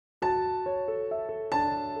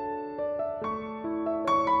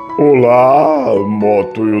Olá,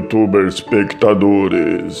 Moto YouTuber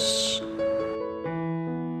espectadores.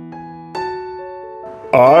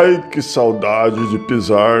 Ai, que saudade de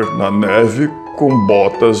pisar na neve com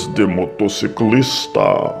botas de motociclista.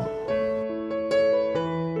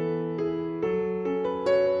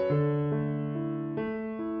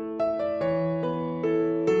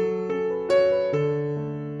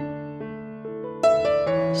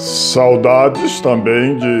 Saudades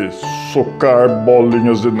também de socar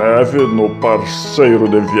bolinhas de neve no parceiro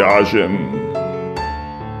de viagem.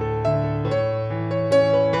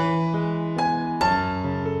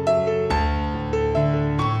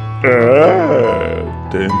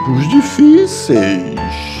 Tempos difíceis.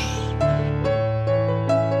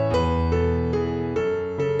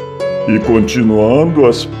 E continuando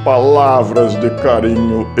as palavras de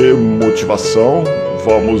carinho e motivação,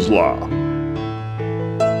 vamos lá.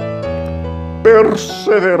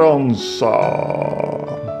 Perseverança,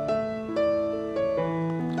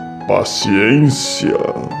 paciência,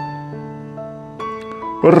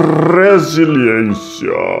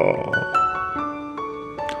 resiliência,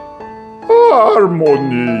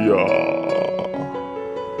 harmonia,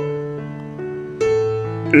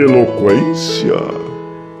 eloquência,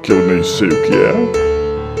 que eu nem sei o que é.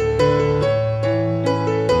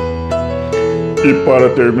 E para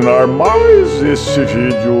terminar mais esse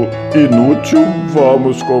vídeo inútil,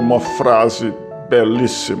 vamos com uma frase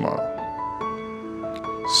belíssima.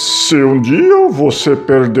 Se um dia você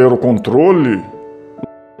perder o controle,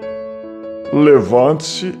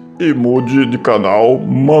 levante-se e mude de canal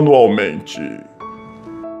manualmente.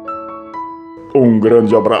 Um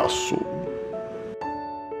grande abraço.